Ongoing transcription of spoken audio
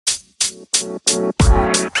Hey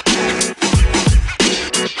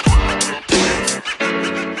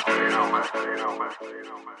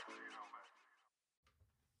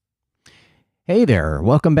there,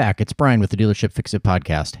 welcome back. It's Brian with the Dealership Fix It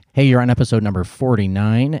podcast. Hey, you're on episode number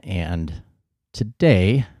 49, and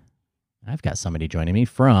today I've got somebody joining me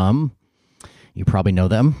from, you probably know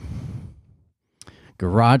them,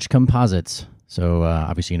 Garage Composites. So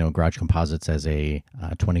obviously you know Garage Composites as a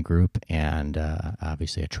 20 group and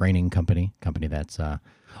obviously a training company that's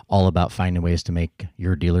all about finding ways to make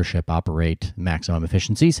your dealership operate maximum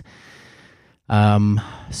efficiencies.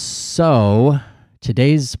 So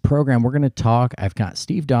today's program, we're going to talk, I've got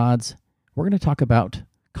Steve Dodds. We're going to talk about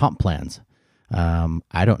comp plans.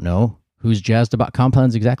 I don't know who's jazzed about comp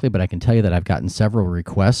plans exactly, but I can tell you that I've gotten several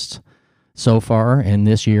requests so far in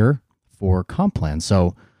this year for comp plans.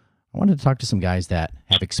 So I wanted to talk to some guys that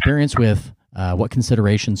have experience with what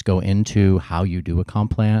considerations go into how you do a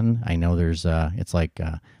comp plan. I know there's, it's like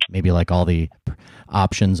maybe like all the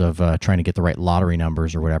options of trying to get the right lottery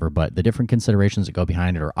numbers or whatever, but the different considerations that go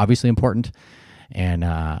behind it are obviously important. And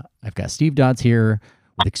I've got Steve Dodds here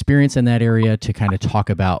with experience in that area to kind of talk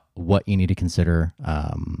about what you need to consider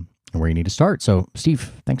and where you need to start. So, Steve,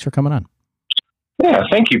 thanks for coming on. Yeah,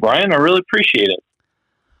 thank you, Brian. I really appreciate it.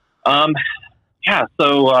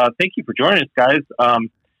 Thank you for joining us, guys.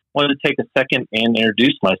 Wanted to take a second and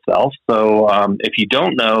introduce myself. So, if you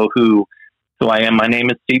don't know who I am, my name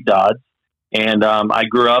is Steve Dodds, and I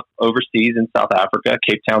grew up overseas in South Africa,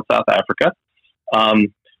 Cape Town, South Africa.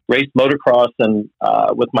 Raced motocross and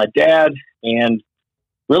with my dad, and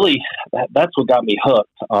really that's what got me hooked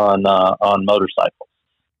on motorcycles.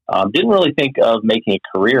 Didn't really think of making a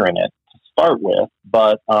career in it to start with,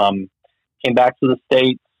 but came back to the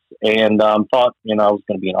States and thought I was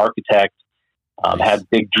going to be an architect. Nice. Had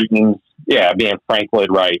big dreams. Yeah, being Frank Lloyd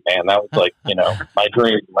Wright, man, that was like my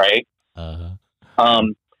dream, right? Had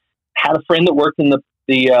a friend that worked in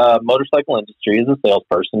the motorcycle industry as a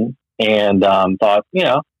salesperson. And thought,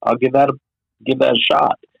 I'll give that a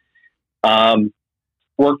shot.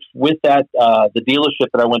 Worked with that the dealership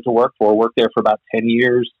that I went to work for. Worked there for about 10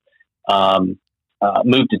 years.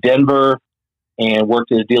 Moved to Denver and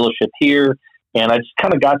worked at a dealership here. And I just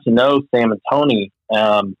kind of got to know Sam and Tony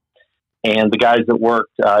and the guys that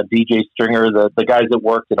worked, DJ Stringer, the guys that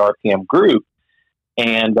worked at RPM Group,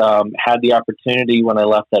 and had the opportunity when I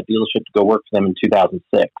left that dealership to go work for them in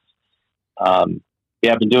 2006.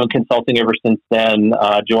 I've been doing consulting ever since then.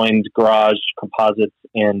 Joined Garage Composites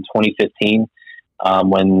in 2015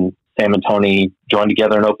 when Sam and Tony joined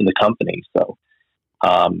together and opened the company. So,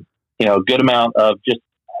 a good amount of just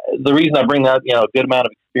the reason I bring that, a good amount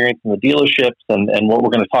of experience in the dealerships and what we're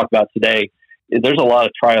going to talk about today. There's a lot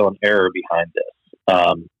of trial and error behind this,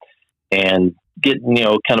 and getting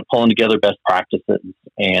kind of pulling together best practices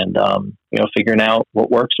and figuring out what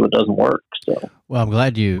works, what doesn't work. So, well, I'm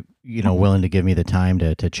glad you willing to give me the time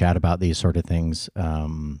to chat about these sort of things.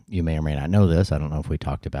 You may or may not know this. I don't know if we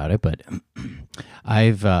talked about it, but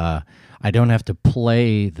I don't have to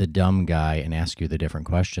play the dumb guy and ask you the different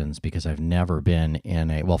questions because I've never been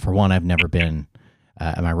I've never been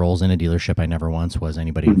my roles in a dealership. I never once was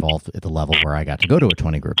anybody involved at the level where I got to go to a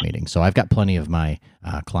 20 group meeting. So I've got plenty of my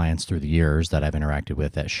clients through the years that I've interacted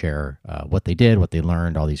with that share what they did, what they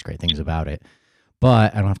learned, all these great things about it.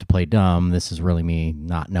 But I don't have to play dumb. This is really me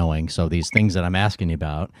not knowing. So these things that I'm asking you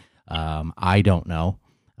about, I don't know.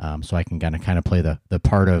 So I can kind of play the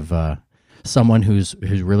part of someone who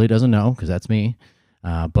really doesn't know, because that's me.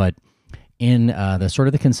 But in the sort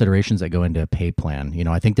of the considerations that go into a pay plan,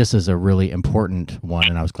 I think this is a really important one,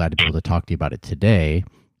 and I was glad to be able to talk to you about it today.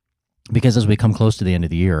 Because as we come close to the end of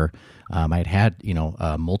the year, I'd had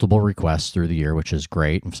multiple requests through the year, which is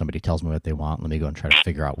great. If somebody tells me what they want, let me go and try to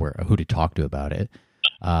figure out who to talk to about it.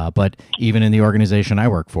 But even in the organization I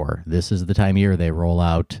work for, this is the time of year they roll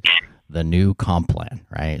out the new comp plan,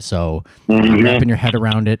 right? So wrapping your head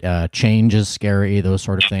around it, change is scary, those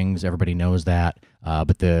sort of things. Everybody knows that.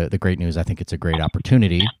 But the great news, I think it's a great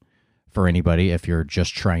opportunity for anybody if you're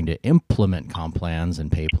just trying to implement comp plans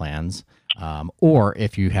and pay plans. Or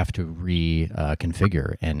if you have to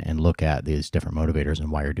reconfigure and look at these different motivators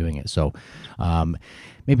and why you're doing it. So,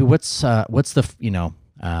 maybe what's your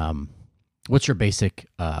basic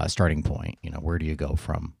starting point? Where do you go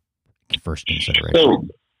from first consideration? So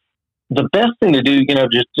the best thing to do,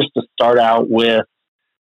 just to start out with,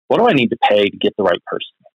 what do I need to pay to get the right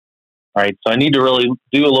person? All right. So I need to really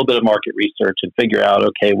do a little bit of market research and figure out,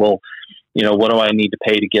 okay, well, what do I need to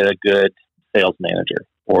pay to get a good sales manager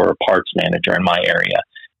or parts manager in my area?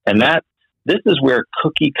 And this is where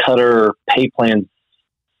cookie cutter pay plans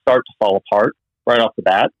start to fall apart right off the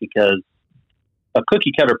bat, because a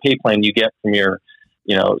cookie cutter pay plan you get from your,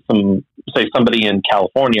 somebody in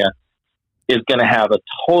California is going to have a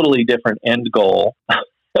totally different end goal,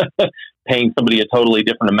 paying somebody a totally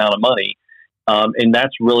different amount of money. And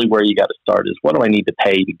that's really where you got to start is what do I need to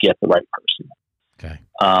pay to get the right person? Okay.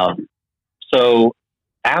 So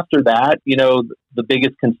after that, the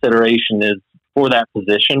biggest consideration is for that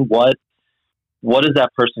position, what does that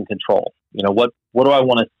person control? What do I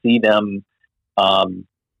want to see them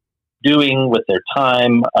doing with their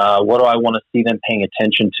time? What do I want to see them paying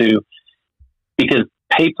attention to? Because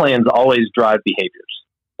pay plans always drive behaviors.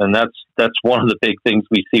 And that's one of the big things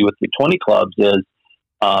we see with the 20 clubs is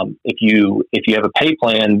if you have a pay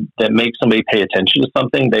plan that makes somebody pay attention to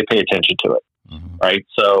something, they pay attention to it, right?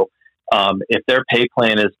 So if their pay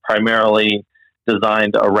plan is primarily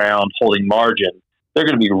designed around holding margin, they're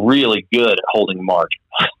going to be really good at holding margin.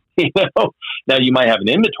 Now you might have an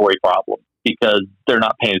inventory problem because they're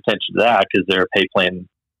not paying attention to that because their pay plan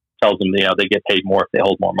tells them they get paid more if they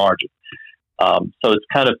hold more margin. So it's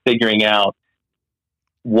kind of figuring out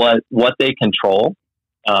what they control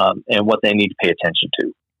and what they need to pay attention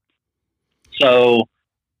to. So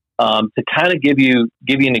to kind of give you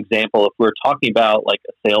an example, if we're talking about like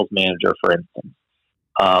a sales manager, for instance,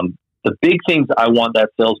 the big things I want that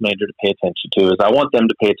sales manager to pay attention to is I want them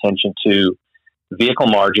to pay attention to vehicle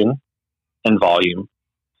margin and volume,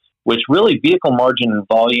 which really vehicle margin and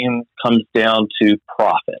volume comes down to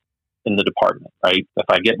profit in the department, right? If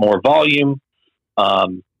I get more volume,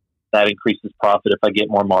 that increases profit. If I get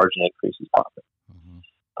more margin, it increases profit.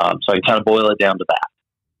 So I can kind of boil it down to that.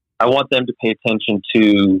 I want them to pay attention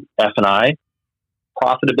to F&I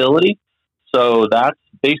profitability. So that's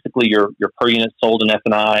basically your per unit sold in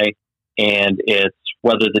F&I, and it's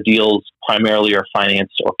whether the deals primarily are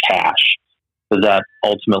financed or cash, because that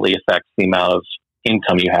ultimately affects the amount of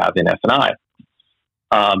income you have in F&I.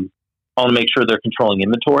 I want to make sure they're controlling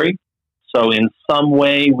inventory. So in some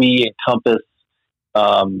way, we encompass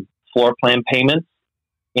floor plan payments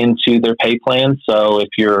into their pay plan. So if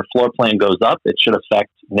your floor plan goes up, it should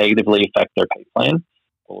negatively affect their pay plan. If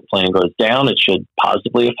the floor plan goes down, it should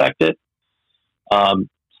positively affect it.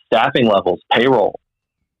 Staffing levels, payroll.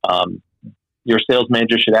 Your sales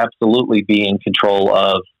manager should absolutely be in control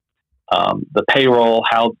of the payroll,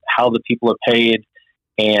 how the people are paid,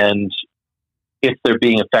 and if they're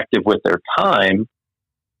being effective with their time,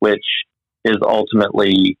 which is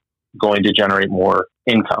ultimately going to generate more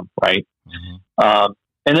income, right?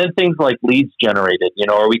 And then things like leads generated.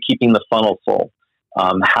 Are we keeping the funnel full?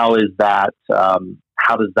 How does that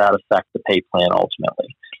affect the pay plan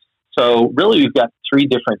ultimately? So really, we've got three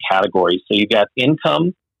different categories. So you've got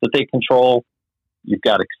income that they control, you've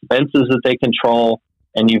got expenses that they control,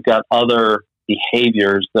 and you've got other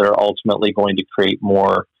behaviors that are ultimately going to create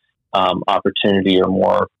more opportunity or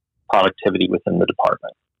more productivity within the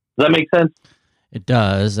department. Does that make sense? It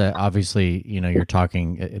does. Obviously, you're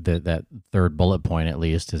talking that third bullet point at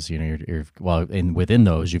least is, within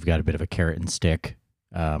those, you've got a bit of a carrot and stick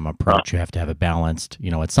approach. You have to have it balanced,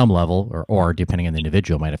 at some level, or depending on the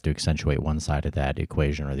individual, might have to accentuate one side of that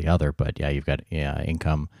equation or the other. But yeah, you've got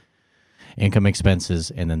income,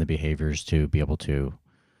 expenses, and then the behaviors to be able to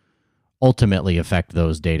ultimately affect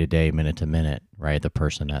those day to day, minute to minute, right? The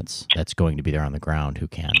person that's going to be there on the ground who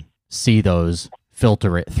can see those,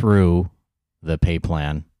 filter it through the pay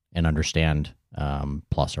plan, and understand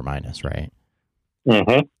plus or minus, right?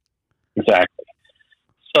 Exactly.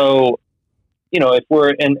 So, if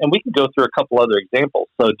we're and we can go through a couple other examples.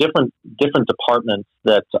 So different departments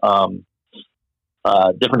that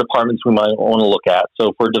different departments we might want to look at. So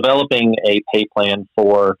if we're developing a pay plan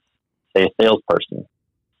for, say, a salesperson,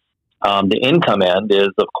 the income end is,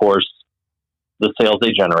 of course, the sales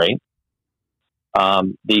they generate.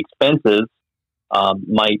 The expenses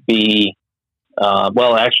might be,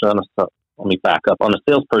 let me back up. On a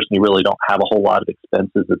salesperson, you really don't have a whole lot of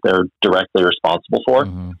expenses that they're directly responsible for.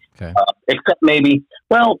 Okay. Except maybe,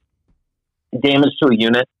 damage to a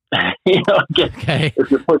unit. If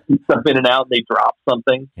you're pushing stuff in and out and they drop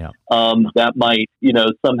something, that might,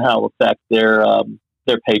 somehow affect their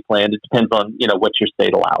pay plan. It depends on, what your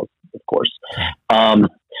state allows, of course.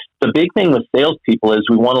 The big thing with salespeople is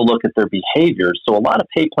we want to look at their behaviors. So a lot of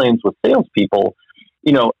pay plans with salespeople,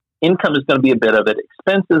 income is going to be a bit of it.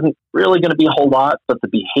 Expense isn't really going to be a whole lot, but the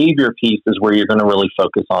behavior piece is where you're going to really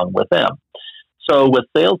focus on with them. So with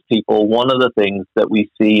salespeople, one of the things that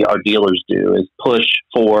we see our dealers do is push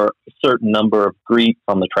for a certain number of greets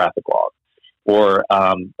on the traffic log, or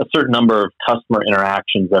a certain number of customer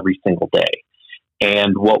interactions every single day.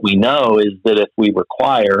 And what we know is that if we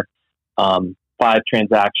require 5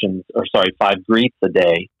 greets a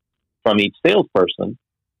day from each salesperson,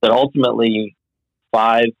 that ultimately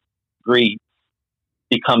 5 greets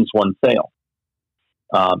becomes 1 sale.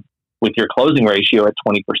 With your closing ratio at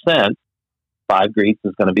 20%, 5 greets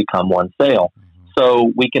is going to become 1 sale.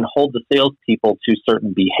 So we can hold the salespeople to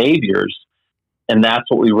certain behaviors, and that's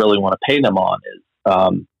what we really want to pay them on is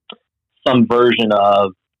some version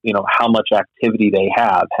of, how much activity they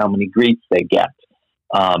have, how many greets they get.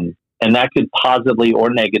 And that could positively or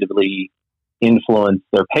negatively influence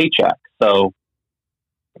their paycheck. So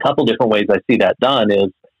a couple different ways I see that done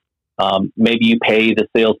is maybe you pay the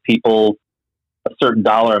salespeople a certain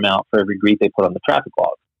dollar amount for every greet they put on the traffic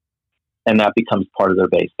log, and that becomes part of their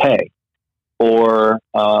base pay. Or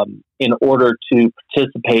in order to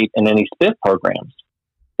participate in any spiff programs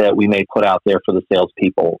that we may put out there for the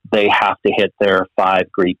salespeople, they have to hit their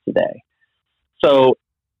 5 greets a day. So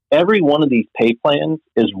every one of these pay plans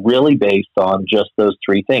is really based on just those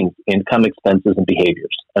 3 things: income, expenses, and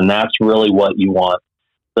behaviors. And that's really what you want.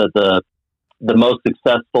 The most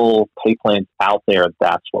successful pay plans out there,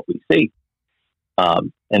 that's what we see.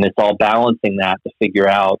 And it's all balancing that to figure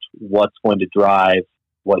out what's going to drive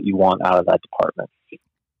what you want out of that department.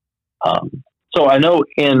 So I know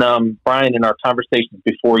Brian, in our conversations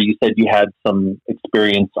before, you said you had some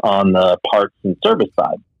experience on the parts and service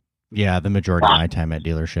side. Yeah, the majority of my time at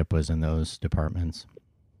dealership was in those departments.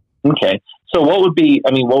 Okay. So what would be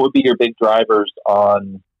your big drivers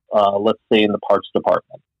on, let's say, in the parts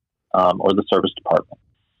department or the service department?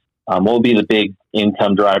 What would be the big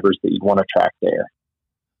income drivers that you'd want to track there?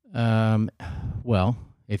 Well,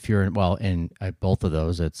 if you're in both of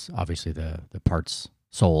those, it's obviously the parts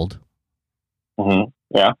sold. Mm-hmm.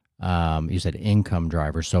 Yeah. You said income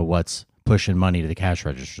driver. So what's pushing money to the cash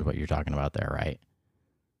register is what you're talking about there, right?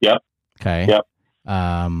 Yep. Okay. Yep.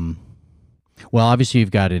 Well, obviously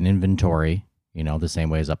you've got an inventory, the same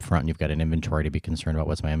way as up front, you've got an inventory to be concerned about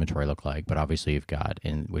what's my inventory look like, but obviously you've got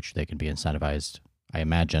in which they can be incentivized, I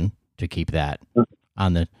imagine, to keep that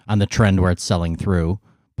on the trend where it's selling through.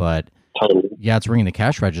 But totally. Yeah, it's ringing the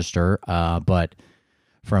cash register. But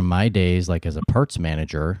from my days, like as a parts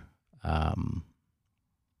manager, I'm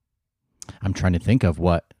trying to think of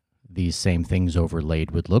what these same things overlaid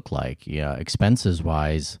would look like. Yeah, expenses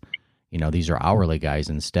wise, these are hourly guys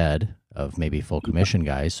instead of maybe full commission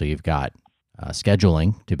guys. So you've got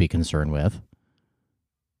scheduling to be concerned with.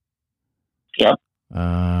 Yep.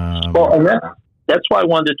 Well, and that's why I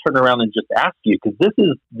wanted to turn around and just ask you, because this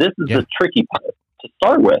is the tricky part to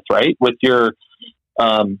start with, right? With your,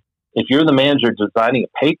 if you're the manager designing a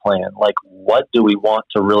pay plan, like what do we want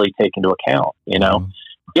to really take into account? Mm-hmm.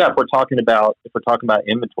 Yeah, if we're talking about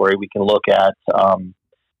inventory, we can look at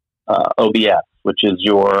OBS, which is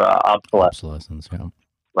your obsolescence, yeah.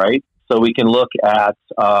 Right? So we can look at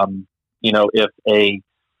if a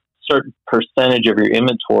certain percentage of your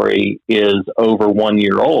inventory is over 1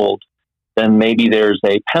 year old, then maybe there's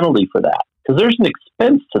a penalty for that, because there's an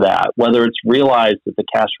expense to that, whether it's realized at the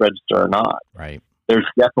cash register or not. Right. There's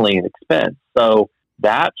definitely an expense. So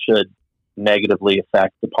that should negatively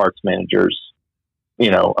affect the parts manager's,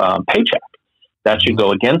 paycheck. That should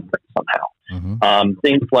go against it somehow. Mm-hmm.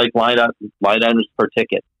 Things like line items per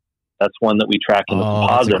ticket. That's one that we track in the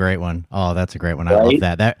composite. That's a great one. Oh, that's a great one. I love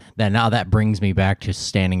that. Now that brings me back to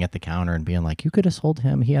standing at the counter and being like, you could have sold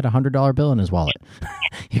him. He had $100 bill in his wallet.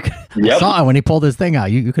 I saw it when he pulled his thing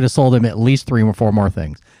out. You could have sold him at least 3 or 4 more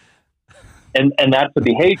things. And that's the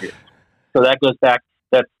behavior. So that goes back.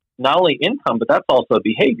 That's not only income, but that's also a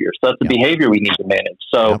behavior. So that's the behavior we need to manage.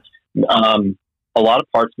 So a lot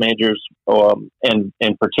of parts managers, and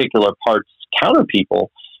in particular parts counter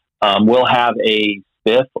people, will have a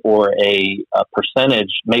spiff or a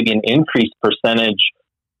percentage, maybe an increased percentage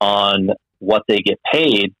on what they get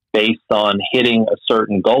paid based on hitting a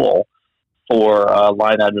certain goal for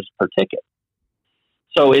line items per ticket.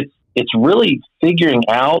 So it's really figuring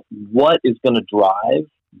out what is going to drive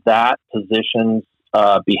that position's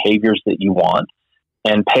behaviors that you want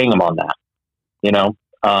and paying them on that,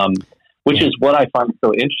 which is what I find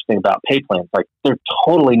so interesting about pay plans. Like, they're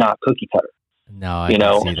totally not cookie cutter. No, I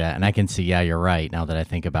can see that. And I can see, you're right. Now that I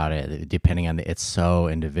think about it, depending on it's so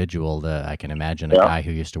individual that I can imagine a guy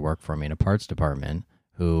who used to work for me in a parts department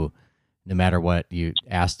who, no matter what you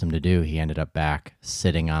asked him to do, he ended up back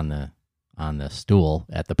sitting on the stool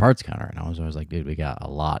at the parts counter. And I was always like, dude, we got a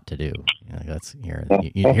lot to do.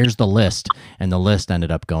 Here's the list. And the list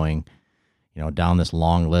ended up going, down this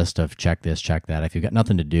long list of check this, check that. If you've got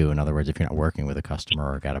nothing to do, in other words, if you're not working with a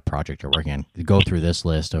customer or got a project you're working on, you go through this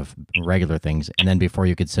list of regular things. And then before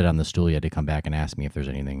you could sit on the stool, you had to come back and ask me if there's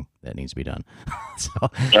anything that needs to be done.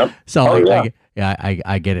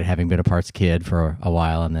 I get it, having been a parts kid for a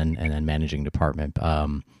while and then managing department.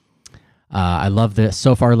 I love this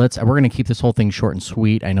so far. We're going to keep this whole thing short and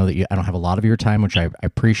sweet. I know that I don't have a lot of your time, which I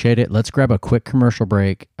appreciate it. Let's grab a quick commercial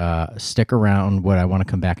break. Stick around. What I want to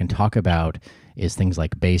come back and talk about is things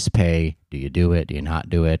like base pay. Do you do it? Do you not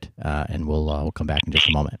do it? And we'll come back in just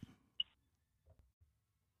a moment.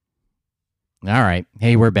 All right.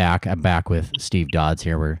 Hey, we're back. I'm back with Steve Dodds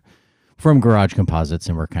here. We're from Garage Composites,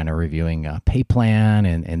 and we're kind of reviewing pay plan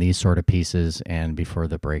and these sort of pieces. And before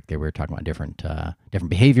the break, they were talking about different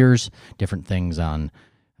behaviors, different things on,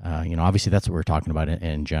 obviously that's what we're talking about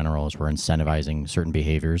in general is we're incentivizing certain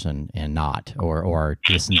behaviors and not, or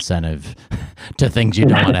disincentive to things you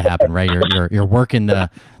don't want to happen, right? You're working the,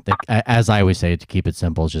 as I always say, to keep it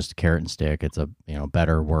simple, it's just a carrot and stick. It's a,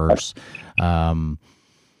 better, worse.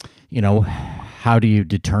 How do you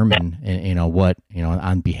determine, what,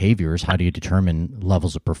 on behaviors, how do you determine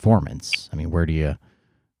levels of performance? I mean, where do you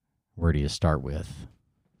start with?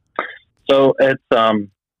 So it's, and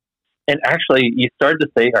actually you started to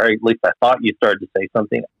say, or at least I thought you started to say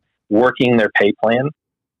something, working their pay plan.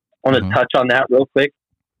 I want to touch on that real quick.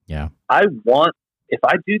 Yeah. If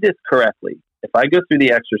I do this correctly, if I go through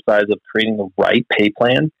the exercise of creating the right pay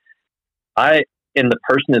plan, and the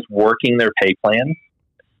person is working their pay plan,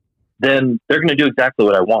 then they're going to do exactly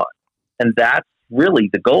what I want. And that's really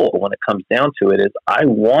the goal when it comes down to it is I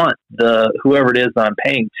want whoever it is I'm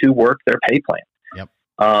paying to work their pay plan. Yep.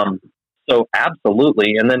 So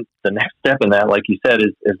absolutely. And then the next step in that, like you said,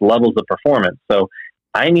 is levels of performance. So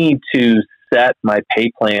I need to set my pay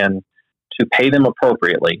plan to pay them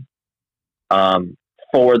appropriately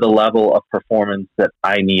for the level of performance that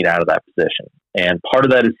I need out of that position. And part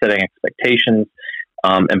of that is setting expectations.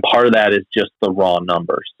 And part of that is just the raw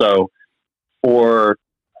numbers. So for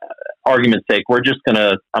argument's sake, I'm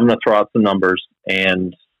going to throw out some numbers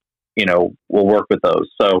and, we'll work with those.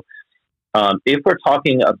 So if we're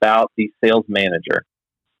talking about the sales manager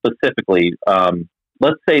specifically,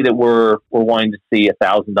 let's say that we're wanting to see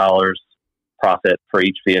 $1,000 profit for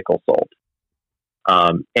each vehicle sold.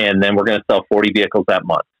 And then we're going to sell 40 vehicles that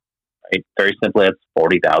month, right? Very simply, that's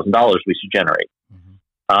 $40,000 we should generate.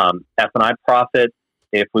 Mm-hmm. F&I profit,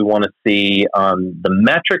 if we want to see on the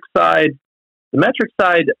metric side,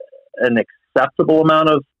 an acceptable amount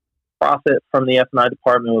of profit from the F&I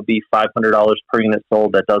department would be $500 per unit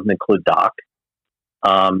sold. That doesn't include dock.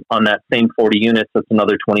 On that same 40 units, that's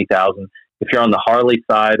another $20,000. If you're on the Harley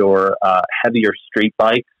side or heavier street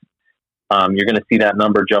bikes, you're going to see that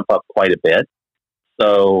number jump up quite a bit.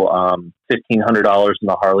 So $1,500 on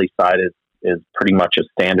the Harley side is pretty much a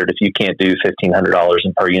standard. If you can't do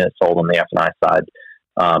 $1,500 per unit sold on the F&I side,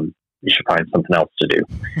 you should find something else to do.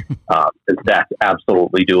 That's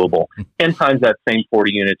absolutely doable. 10 times that same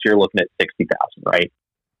 40 units, you're looking at 60,000, right?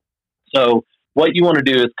 So what you want to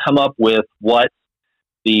do is come up with what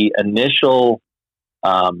the initial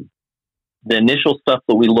stuff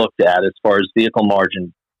that we looked at as far as vehicle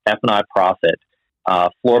margin, F&I profit,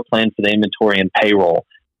 floor plan for the inventory and payroll.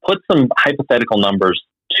 Put some hypothetical numbers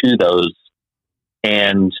to those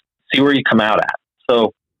and see where you come out at.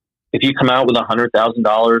 So if you come out with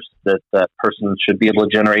 $100,000 that person should be able to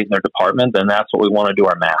generate in their department, then that's what we want to do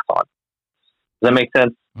our math on. Does that make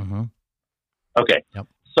sense? Mm-hmm. Okay. Yep.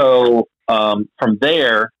 So from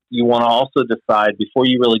there, you want to also decide before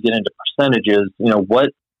you really get into percentages,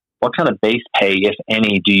 what kind of base pay, if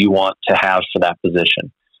any, do you want to have for that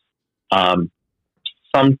position? Some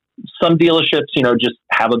dealerships, just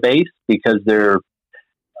have a base because they're,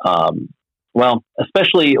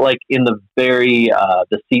 especially like in the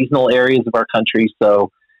the seasonal areas of our country.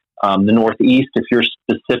 So the Northeast, if you're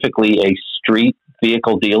specifically a street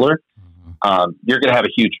vehicle dealer, you're going to have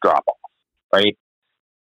a huge drop off, right?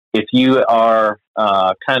 If you are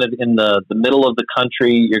kind of in the middle of the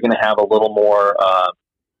country, you're going to have a little more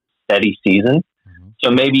steady season. So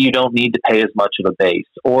maybe you don't need to pay as much of a base.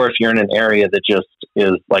 Or if you're in an area that just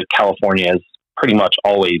is like California is pretty much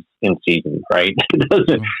always in season, right? It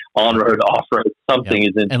doesn't on-road, off-road, something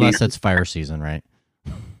is in season. Unless it's fire season, right?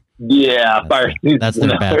 Yeah, fire season. That's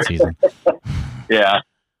their bad season. Yeah.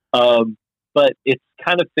 But it's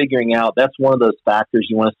kind of figuring out, that's one of those factors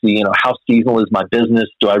you want to see, how seasonal is my business?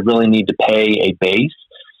 Do I really need to pay a base?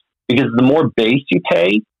 Because the more base you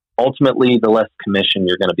pay, ultimately, the less commission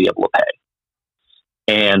you're going to be able to pay.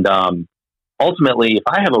 And ultimately, if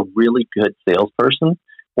I have a really good salesperson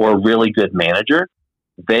or a really good manager,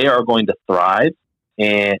 they are going to thrive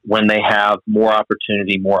when they have more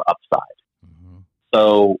opportunity, more upside. Mm-hmm.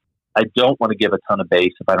 So I don't want to give a ton of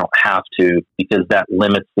base if I don't have to, because that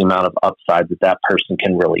limits the amount of upside that person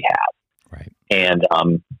can really have. Right. And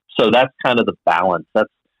so that's kind of the balance.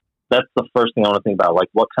 That's the first thing I want to think about. Like,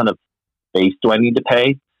 what kind of base do I need to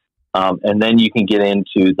pay? And then you can get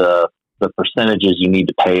into the the percentages you need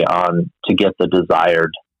to pay on to get the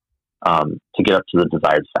desired, to get up to the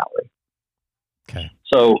desired salary. Okay.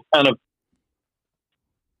 So kind of,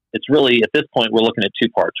 it's really, at this point, we're looking at two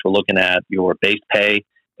parts. We're looking at your base pay,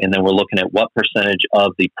 and then we're looking at what percentage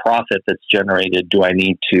of the profit that's generated do I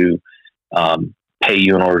need to pay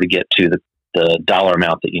you in order to get to the dollar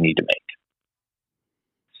amount that you need to make.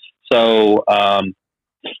 So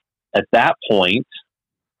at that point,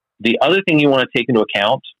 the other thing you want to take into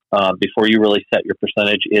account before you really set your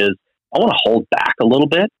percentage is I want to hold back a little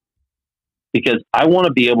bit, because I want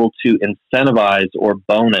to be able to incentivize or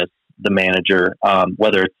bonus the manager,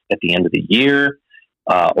 whether it's at the end of the year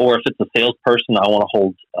or if it's a salesperson. I want to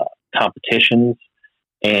hold competitions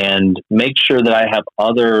and make sure that I have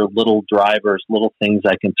other little drivers, little things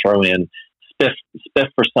I can throw in, spiff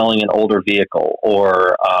for selling an older vehicle,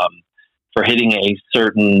 or for hitting a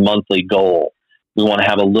certain monthly goal. We want to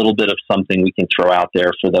have a little bit of something we can throw out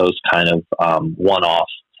there for those kind of one-off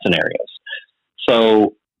scenarios.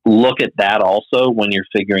 So look at that also when you're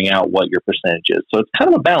figuring out what your percentage is. So it's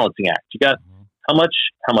kind of a balancing act. You got how much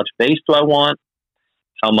base do I want?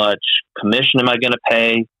 How much commission am I going to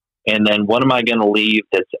pay? And then what am I going to leave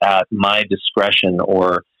that's at my discretion,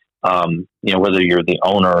 or whether you're the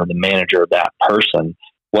owner or the manager of that person,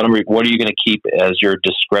 what are you going to keep as your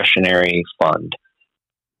discretionary fund?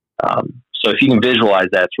 So if you can visualize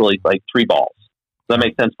that, it's really like three balls. Does that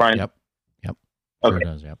make sense, Brian? Yep. Okay. Sure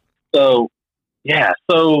does, yep. So, yeah.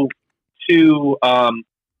 So to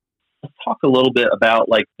let's talk a little bit about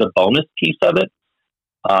like the bonus piece of it,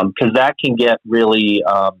 because that can get really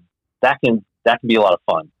that can be a lot of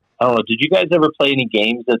fun. I don't know. Did you guys ever play any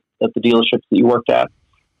games at the dealerships that you worked at?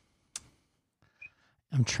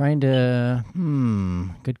 I'm trying to.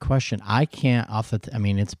 Good question. I can't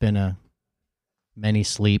it's been many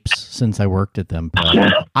sleeps since I worked at them,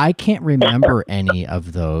 but I can't remember any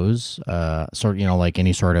of those. Like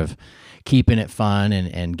any sort of keeping it fun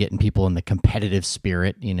and getting people in the competitive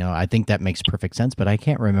spirit. I think that makes perfect sense, but I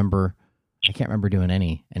can't remember doing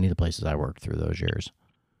any of the places I worked through those years.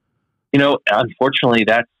 Unfortunately,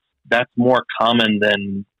 that's more common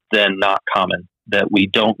than not common, that we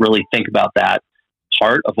don't really think about that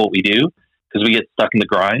part of what we do, because we get stuck in the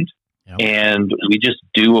grind. Yep. And we just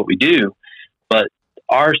do what we do. But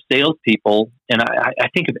our salespeople, and I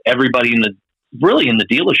think of everybody in the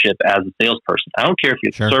dealership as a salesperson. I don't care if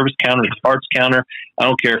you're the service counter, the parts counter. I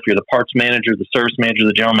don't care if you're the parts manager, the service manager,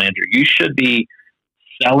 the general manager. You should be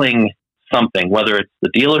selling something, whether it's the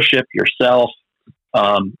dealership, yourself,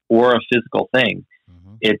 or a physical thing.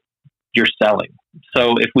 Mm-hmm. You're selling.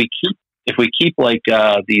 So if we keep like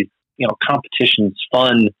these competitions,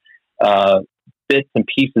 fun bits and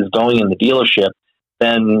pieces going in the dealership,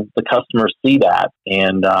 then the customers see that,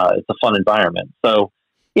 and it's a fun environment. So,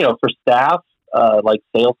 for staff, like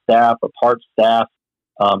sales staff or parts staff,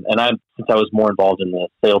 and since I was more involved in the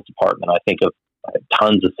sales department, I think of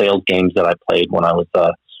tons of sales games that I played when I was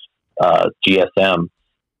GSM,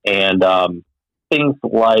 and things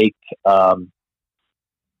like a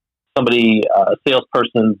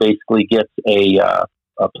salesperson basically gets a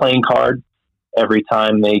playing card every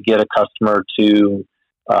time they get a customer to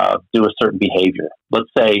do a certain behavior. Let's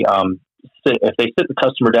say if they sit the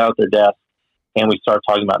customer down at their desk and we start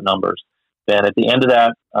talking about numbers, then at the end of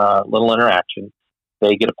that little interaction,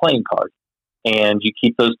 they get a playing card. And you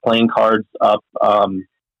keep those playing cards up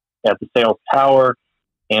at the sales tower.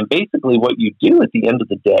 And basically what you do at the end of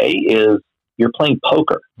the day is you're playing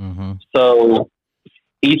poker. Mm-hmm. So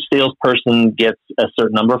each salesperson gets a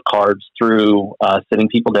certain number of cards through sitting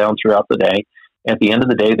people down throughout the day. At the end of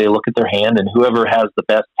the day, they look at their hand, and whoever has the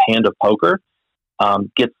best hand of poker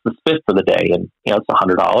gets the spiff for the day. And it's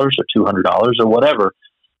 $100 or $200 or whatever.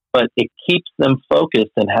 But it keeps them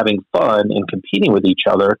focused and having fun and competing with each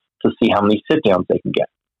other to see how many sit downs they can get.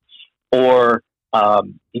 Or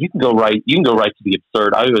you can go right to the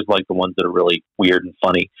absurd. I always like the ones that are really weird and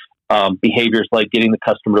funny. Behaviors like getting the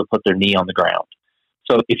customer to put their knee on the ground.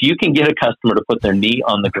 So if you can get a customer to put their knee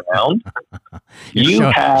on the ground,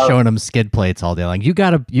 showing them skid plates all day long. You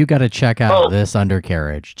gotta check out this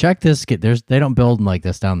undercarriage. Check this skid. They don't build them like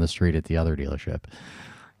this down the street at the other dealership.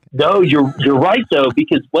 No, you're right though,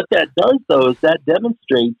 because what that does though is that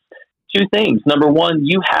demonstrates two things. Number one,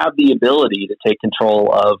 you have the ability to take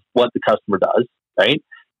control of what the customer does, right?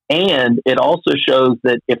 And it also shows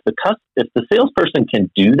that if the salesperson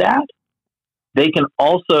can do that, they can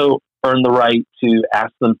also earn the right to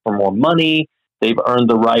ask them for more money. They've earned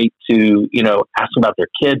the right to, ask them about their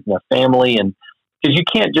kids and their family. And because you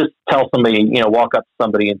can't just tell somebody, walk up to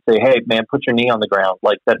somebody and say, "Hey, man, put your knee on the ground."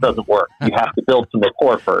 Like, that doesn't work. You have to build some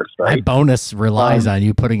rapport first, right? My bonus relies on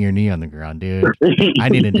you putting your knee on the ground, dude. I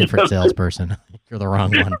need a different salesperson. You're the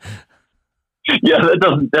wrong one. Yeah,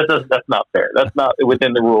 that's not fair. That's not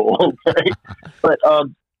within the rules, right? But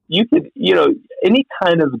you could, any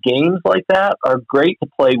kind of games like that are great to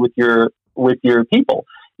play with your people.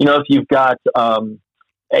 If you've got,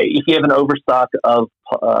 if you have an overstock of,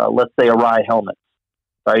 let's say, a rye helmet,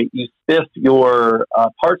 right? You spiff your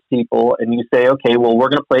parts people, and you say, okay, well, we're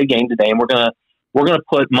going to play a game today, and we're going to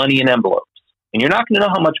put money in envelopes, and you're not going to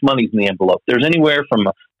know how much money's in the envelope. There's anywhere from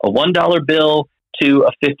a $1 bill to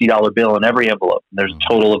a $50 bill in every envelope. There's a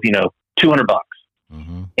total of $200.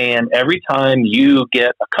 Mm-hmm. And every time you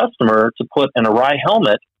get a customer to put an Arai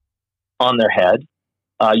helmet on their head,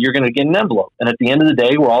 you're going to get an envelope. And at the end of the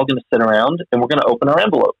day, we're all going to sit around and we're going to open our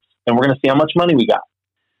envelopes and we're going to see how much money we got.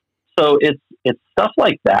 So it's stuff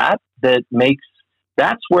like that makes,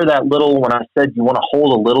 that's where that little, when I said you want to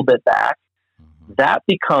hold a little bit back, that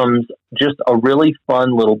becomes just a really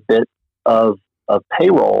fun little bit of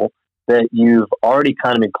payroll that you've already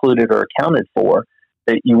kind of included or accounted for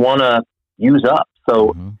that you want to use up.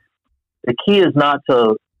 So the key is not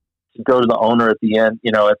to go to the owner at the end,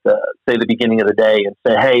 at the beginning of the day and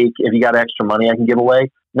say, "Hey, if you got extra money I can give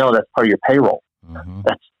away." No, that's part of your payroll. Mm-hmm.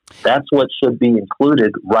 That's what should be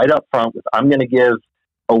included right up front with, I'm going to give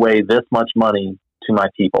away this much money to my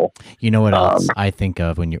people. You know what else I think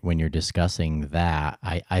of when you're discussing that?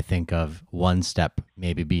 I think of one step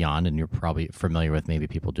maybe beyond, and you're probably familiar with maybe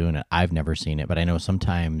people doing it. I've never seen it, but I know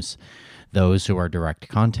sometimes those who are direct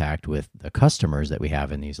contact with the customers that we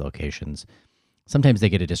have in these locations, sometimes they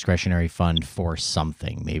get a discretionary fund for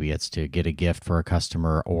something. Maybe it's to get a gift for a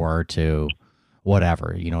customer or to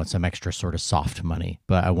whatever, it's some extra sort of soft money.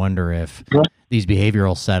 But I wonder if these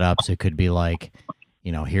behavioral setups, it could be like,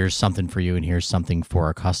 here's something for you and here's something for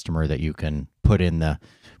a customer that you can put in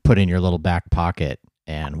your little back pocket,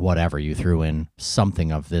 and whatever you threw in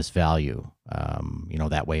something of this value.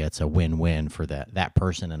 That way it's a win-win for that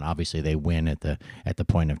person, and obviously they win at the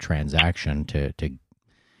point of transaction to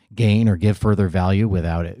gain or give further value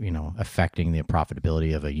without it, affecting the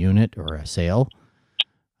profitability of a unit or a sale.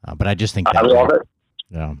 But I just think that I love it.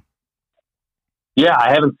 Yeah. Yeah,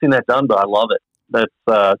 I haven't seen that done, but I love it. That's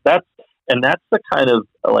the kind of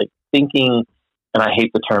like thinking, and I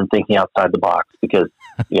hate the term thinking outside the box because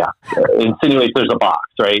it insinuates there's a box,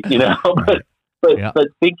 right? But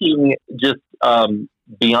thinking just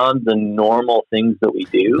beyond the normal things that we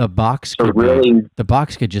do. The box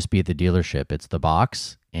could just be the dealership. It's the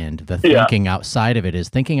box, and the thinking outside of it is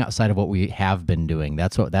thinking outside of what we have been doing.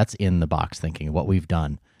 That's in the box thinking, what we've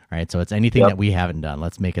done. Right. So it's anything that we haven't done.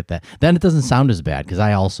 Let's make it that. Then it doesn't sound as bad, because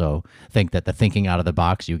I also think that the thinking out of the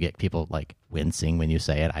box, you get people like wincing when you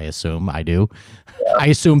say it. I assume I do. Yeah. I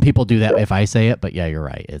assume people do that if I say it, but yeah, you're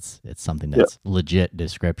right. It's something that's legit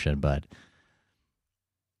description, but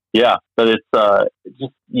it's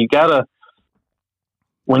just, you gotta,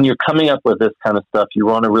 when you're coming up with this kind of stuff, you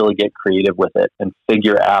want to really get creative with it and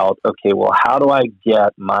figure out, okay, well, how do I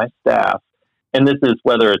get my staff? And this is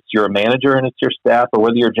whether it's you're a manager and it's your staff, or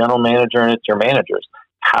whether you're a general manager and it's your managers.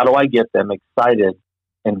 How do I get them excited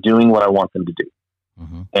and doing what I want them to do?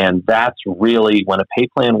 Mm-hmm. And that's really, when a pay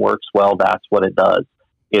plan works well, that's what it does.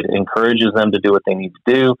 It encourages them to do what they need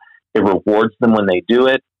to do. It rewards them when they do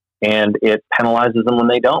it, and it penalizes them when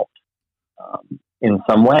they don't in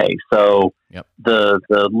some way. So the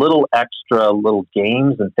little extra little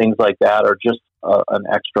games and things like that are just an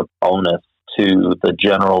extra bonus to the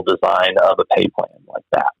general design of a pay plan like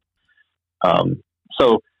that.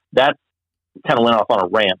 So that kind of went off on a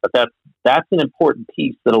rant, but that's an important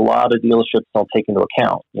piece that a lot of dealerships don't take into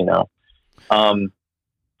account,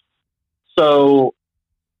 So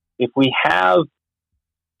if we've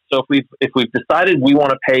decided we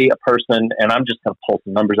want to pay a person, and I'm just going to pull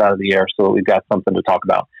some numbers out of the air so that we've got something to talk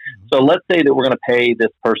about. Mm-hmm. So let's say that we're going to pay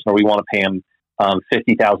this person, or we want to pay him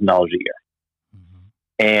 $50,000 a year.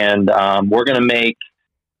 And we're going to make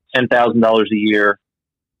 $10,000 a year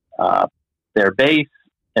their base,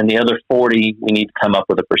 and the other 40 we need to come up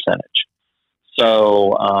with a percentage.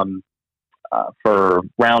 So for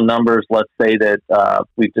round numbers, let's say that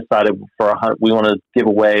we've decided we want to give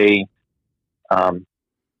away $20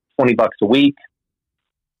 a week,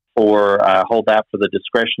 or hold that for the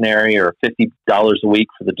discretionary, or $50 a week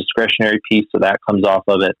for the discretionary piece. So that comes off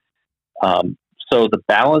of it. So the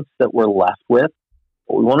balance that we're left with,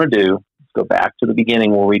 what we want to do is go back to the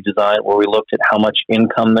beginning where we looked at how much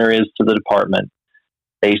income there is to the department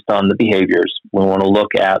based on the behaviors. We want to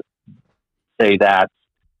look at, say, that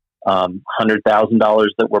 $100,000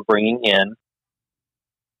 that we're bringing in,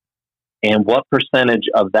 and what percentage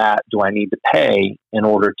of that do I need to pay in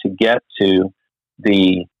order to get to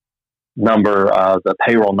the number, the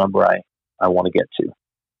payroll number I want to get to.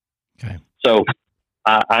 Okay. So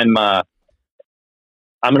I'm going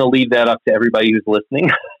to leave that up to everybody who's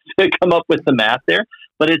listening to come up with the math there.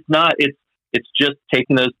 But it's not. It's just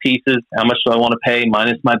taking those pieces. How much do I want to pay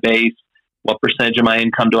minus my base? What percentage of my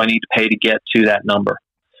income do I need to pay to get to that number?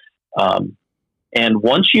 And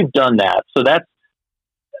once you've done that, so that's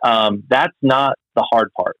not the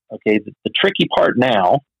hard part. Okay, the tricky part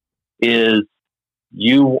now is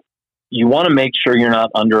you want to make sure you're not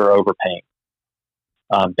under or overpaying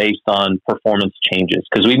based on performance changes,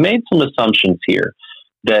 because we've made some assumptions here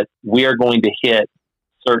that we are going to hit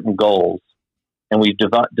certain goals, and we've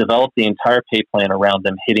developed the entire pay plan around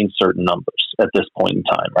them hitting certain numbers at this point in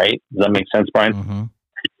time. Right? Does that make sense, Brian?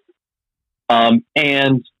 Mm-hmm.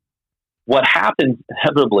 And what happens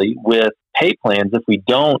inevitably with pay plans, if we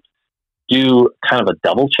don't do kind of a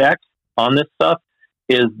double check on this stuff,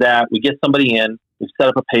 is that we get somebody in, we set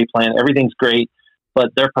up a pay plan, everything's great, but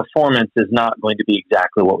their performance is not going to be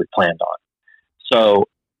exactly what we planned on. So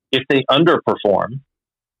if they underperform,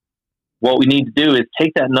 what we need to do is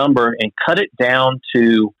take that number and cut it down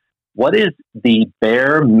to what is the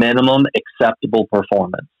bare minimum acceptable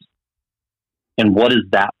performance, and what does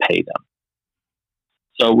that pay them?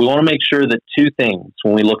 So we want to make sure that two things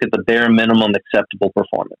when we look at the bare minimum acceptable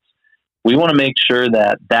performance. We want to make sure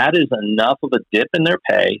that that is enough of a dip in their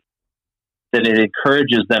pay that it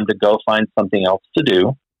encourages them to go find something else to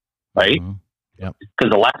do, right? Mm-hmm. Yep.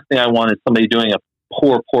 Because the last thing I want is somebody doing a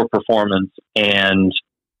poor performance and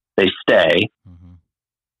they stay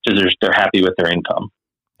because they're happy with their income,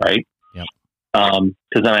 right? Yep.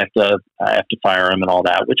 Because then I have to fire them and all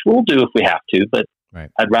that, which we'll do if we have to, but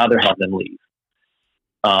right. I'd rather have them leave.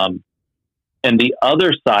 And the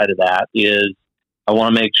other side of that is I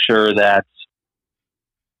want to make sure that,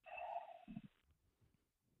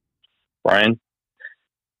 Brian,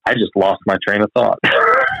 I just lost my train of thought.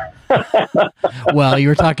 Well, you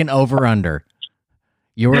were talking over under.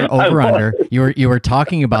 You were over under. You were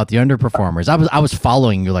talking about the underperformers. I was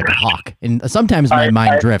following you like a hawk, and sometimes my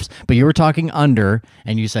mind drifts. But you were talking under,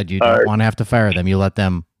 and you said you don't want to have to fire them. You let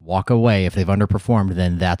them walk away if they've underperformed.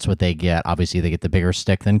 Then that's what they get. Obviously, they get the bigger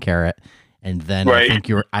stick than carrot. And then right.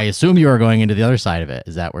 I assume you were going into the other side of it.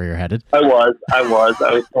 Is that where you're headed? I was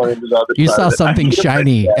going into the other you side. You saw something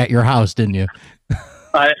shiny at your house, didn't you?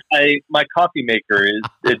 My coffee maker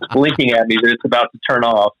it's blinking at me that it's about to turn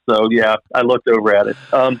off. So yeah, I looked over at it.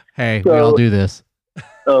 Hey, we all do this.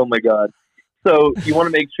 Oh my God. So you want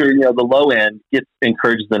to make sure, the low end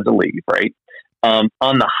encourages them to leave, right? On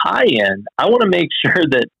the high end, I want to make sure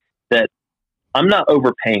that I'm not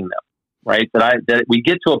overpaying them, right? That we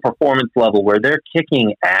get to a performance level where they're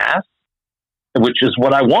kicking ass, which is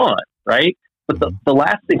what I want, right? But the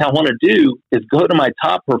last thing I want to do is go to my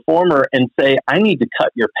top performer and say, I need to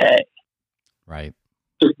cut your pay. Right.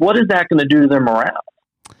 What is that going to do to their morale?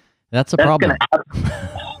 That's a problem.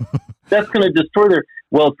 That's going to destroy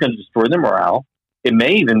it's going to destroy their morale. It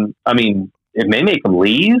may even, it may make them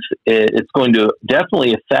leave. It's going to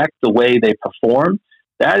definitely affect the way they perform.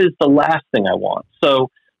 That is the last thing I want. So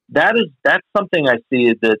that's something I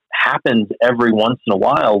see that happens every once in a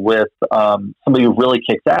while with somebody who really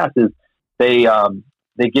kicks ass is they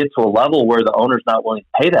get to a level where the owner's not willing to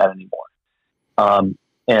pay that anymore.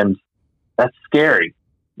 And that's scary,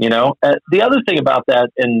 The other thing about that,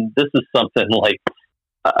 and this is something like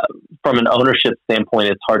from an ownership standpoint,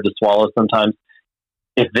 it's hard to swallow sometimes.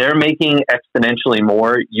 If they're making exponentially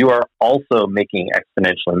more, you are also making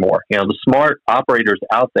exponentially more. The smart operators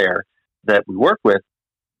out there that we work with,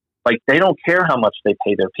 like they don't care how much they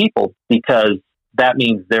pay their people because that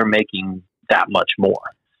means they're making that much more.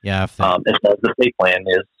 Yeah. If the pay plan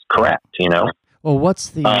is correct, Well, what's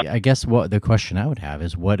the, I guess what the question I would have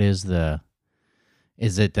is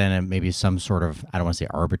is it then maybe some sort of, I don't want to say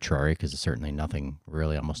arbitrary because it's certainly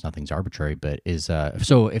almost nothing's arbitrary, but is,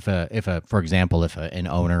 so if for example, if an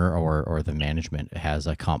owner or the management has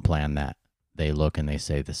a comp plan that they look and they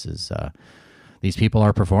say, this is, these people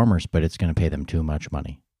are performers, but it's going to pay them too much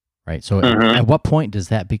money. Right. So at what point does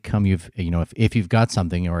that become if you've got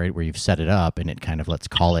something where you've set it up and it kind of, let's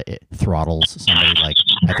call it throttles somebody, like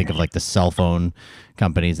I think of like the cell phone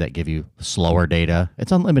companies that give you slower data.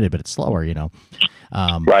 It's unlimited, but it's slower,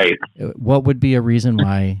 Right. What would be a reason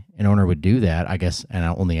why an owner would do that? I guess, and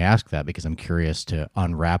I'll only ask that because I'm curious to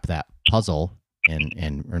unwrap that puzzle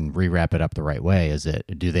and rewrap it up the right way.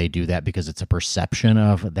 Do they do that because it's a perception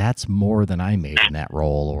of that's more than I made in that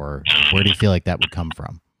role, or where do you feel like that would come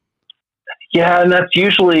from? Yeah, and that's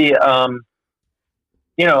usually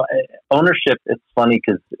ownership, it's funny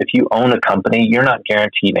because if you own a company, you're not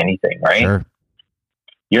guaranteed anything, right? Sure.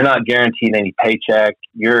 You're not guaranteed any paycheck.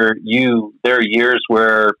 There are years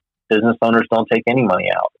where business owners don't take any money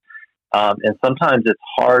out. And sometimes it's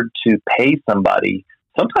hard to pay somebody,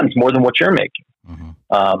 sometimes more than what you're making,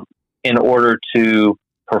 in order to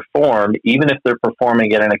perform, even if they're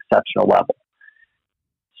performing at an exceptional level.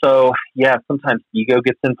 So, yeah, sometimes ego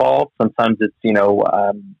gets involved. Sometimes it's,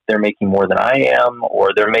 they're making more than I am,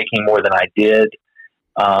 or they're making more than I did.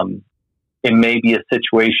 It may be a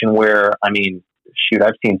situation where,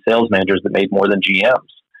 I've seen sales managers that made more than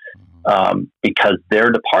GMs because their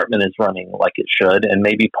department is running like it should, and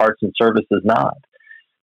maybe parts and service is not.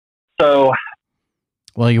 So,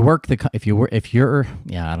 well, you work if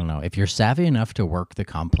you're savvy enough to work the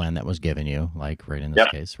comp plan that was given you, like right in this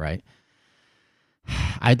case, right?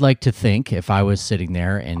 I'd like to think if I was sitting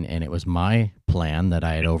there and it was my plan that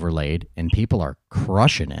I had overlaid and people are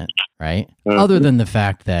crushing it, right? Other than the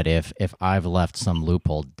fact that if I've left some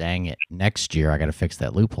loophole, dang it, next year I got to fix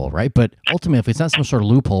that loophole, right? But ultimately, if it's not some sort of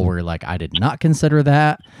loophole where you're like, I did not consider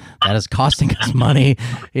that is costing us money,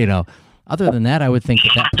 other than that, I would think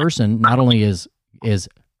that person not only is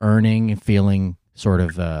earning, feeling sort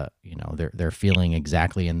of, they're feeling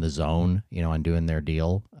exactly in the zone, and doing their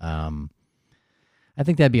deal. I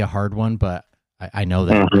think that'd be a hard one, but I know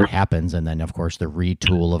that it happens. And then, of course, the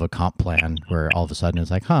retool of a comp plan where all of a sudden it's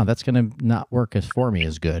like, that's going to not work for me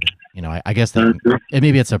as good. I guess that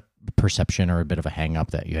maybe it's a perception or a bit of a hang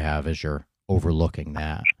up that you have as you're overlooking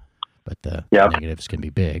that. But the negatives can be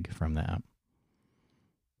big from that.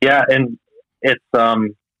 Yeah, and it's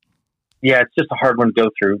just a hard one to go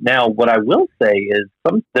through. Now, what I will say is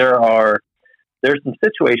there's some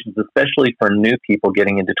situations, especially for new people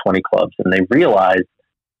getting into 20 clubs, and they realize,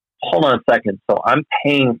 hold on a second, so I'm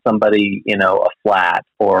paying somebody, a flat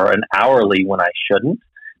or an hourly when I shouldn't.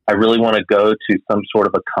 I really want to go to some sort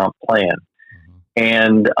of a comp plan.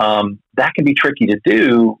 And that can be tricky to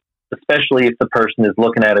do, especially if the person is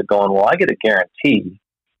looking at it going, well, I get a guarantee,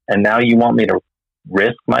 and now you want me to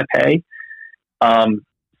risk my pay?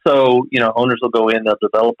 So, owners will go in, they'll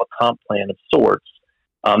develop a comp plan of sorts.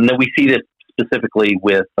 Then we see this specifically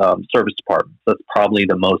with service departments. That's probably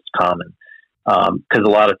the most common because a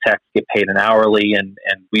lot of techs get paid an hourly, and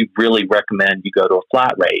we really recommend you go to a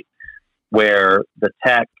flat rate where the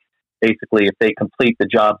tech, basically, if they complete the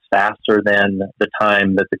jobs faster than the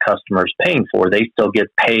time that the customer is paying for, they still get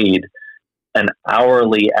paid an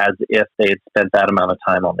hourly as if they had spent that amount of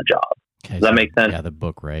time on the job. Okay, Does that make sense? Yeah, the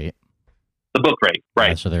book rate. The book rate, right.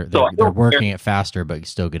 Yeah, so they're working it faster, but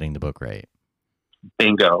still getting the book rate.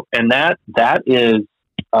 Bingo. And that is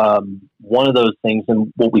one of those things.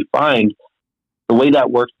 And what we find, the way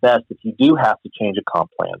that works best, if you do have to change a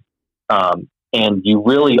comp plan, and you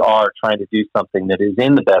really are trying to do something that is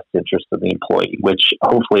in the best interest of the employee, which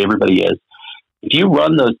hopefully everybody is, if you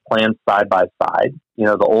run those plans side by side,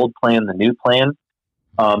 the old plan, the new plan,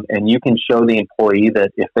 and you can show the employee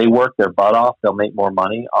that if they work their butt off, they'll make more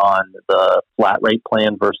money on the flat rate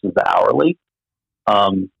plan versus the hourly.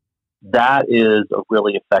 That is a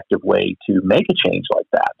really effective way to make a change like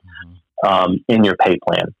that in your pay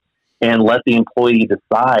plan, and let the employee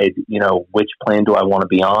decide, which plan do I want to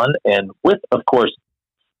be on? And with, of course,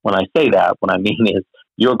 when I say that, what I mean is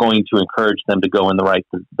you're going to encourage them to go in the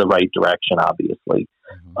right direction, obviously,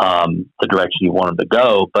 the direction you want them to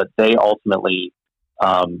go, but they ultimately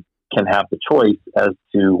can have the choice as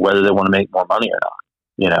to whether they want to make more money or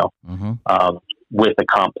not, with a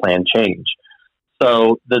comp plan change.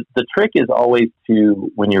 So the trick is always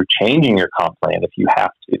to, when you're changing your comp plan, if you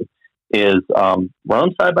have to, is run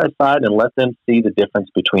side by side and let them see the difference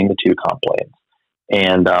between the two comp plans,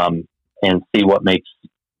 and see what makes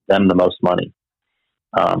them the most money.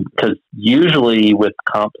 Because usually with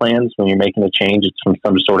comp plans, when you're making a change, it's from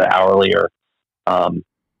some sort of hourly or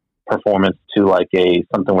performance to like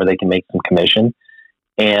something where they can make some commission.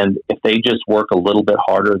 And if they just work a little bit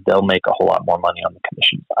harder, they'll make a whole lot more money on the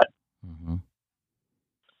commission side.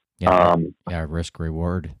 Yeah, risk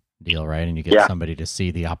reward deal, right? And you get somebody to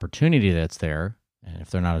see the opportunity that's there, and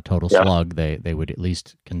if they're not a total slug, they would at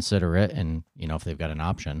least consider it, and if they've got an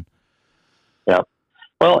option. Yeah.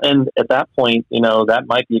 Well, and at that point, that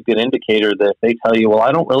might be a good indicator that if they tell you, well,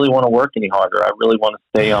 I don't really want to work any harder, I really want to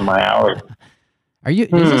stay on my hours. Is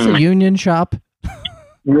this a union shop?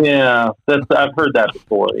 Yeah, I've heard that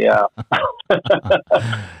before. Yeah.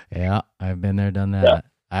 Yeah, I've been there, done that. Yeah.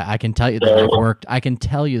 I can tell you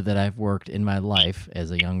that I've worked in my life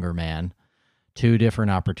as a younger man, 2 different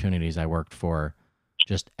opportunities I worked for,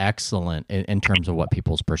 just excellent in terms of what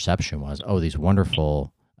people's perception was. Oh, these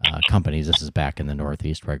wonderful companies. This is back in the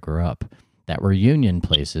Northeast where I grew up. that were union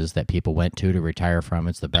places that people went to retire from.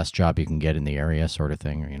 It's the best job you can get in the area, sort of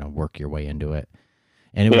thing, or work your way into it.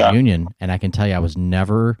 And it was union, and I can tell you, I was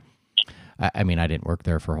never. I mean, I didn't work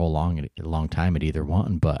there for a long time at either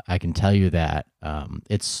one, but I can tell you that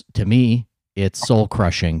to me, it's soul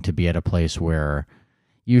crushing to be at a place where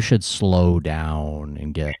you should slow down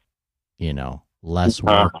and get, less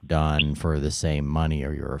work done for the same money,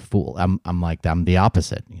 or you're a fool. I'm the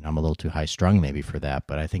opposite. I'm a little too high strung maybe for that,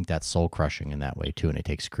 but I think that's soul crushing in that way too, and it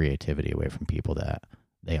takes creativity away from people that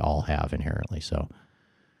they all have inherently. So,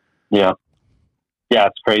 yeah,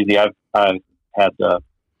 it's crazy. I had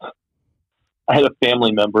a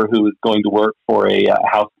family member who was going to work for a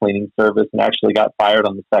house cleaning service and actually got fired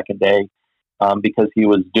on the second day because he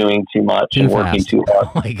was doing too much and working too hard.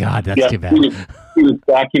 Oh my God, that's too bad. He was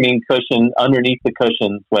vacuuming cushion underneath the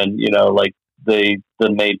cushions when, the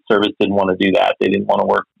maid service didn't want to do that. They didn't want to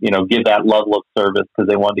work, give that level of service because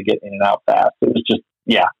they wanted to get in and out fast. It was just,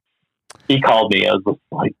 he called me. I was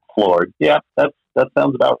like floored. Yeah, that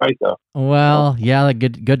sounds about right, though. Well, yeah,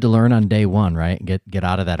 good to learn on day one, right? Get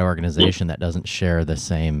out of that organization that doesn't share the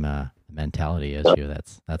same mentality as you.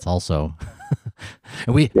 That's also.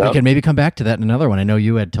 We can maybe come back to that in another one. I know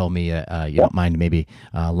you had told me you don't mind maybe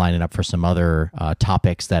lining up for some other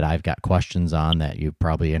topics that I've got questions on that you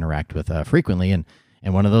probably interact with frequently, and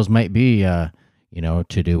one of those might be to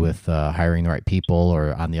do with hiring the right people,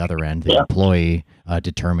 or on the other end, the employee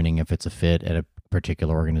determining if it's a fit at a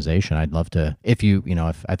particular organization. I'd love to, if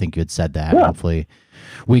I think you had said that, hopefully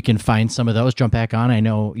we can find some of those, jump back on. I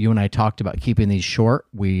know you and I talked about keeping these short.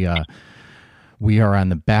 We are on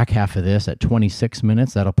the back half of this at 26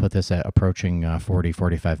 minutes. That'll put this at approaching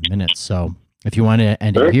 45 minutes. So if you want to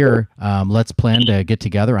end it here, let's plan to get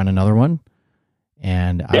together on another one.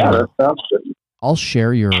 And that sounds good. I'll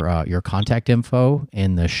share your contact info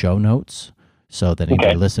in the show notes, so that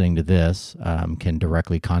anybody listening to this can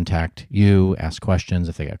directly contact you, ask questions.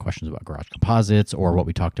 If they got questions about Garage Composites or what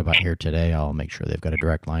we talked about here today, I'll make sure they've got a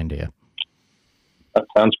direct line to you. That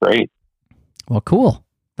sounds great. Well, cool.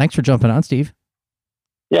 Thanks for jumping on, Steve.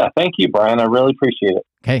 Yeah, thank you, Brian. I really appreciate it.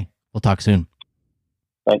 Okay, we'll talk soon.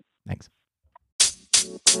 Thanks. Thanks.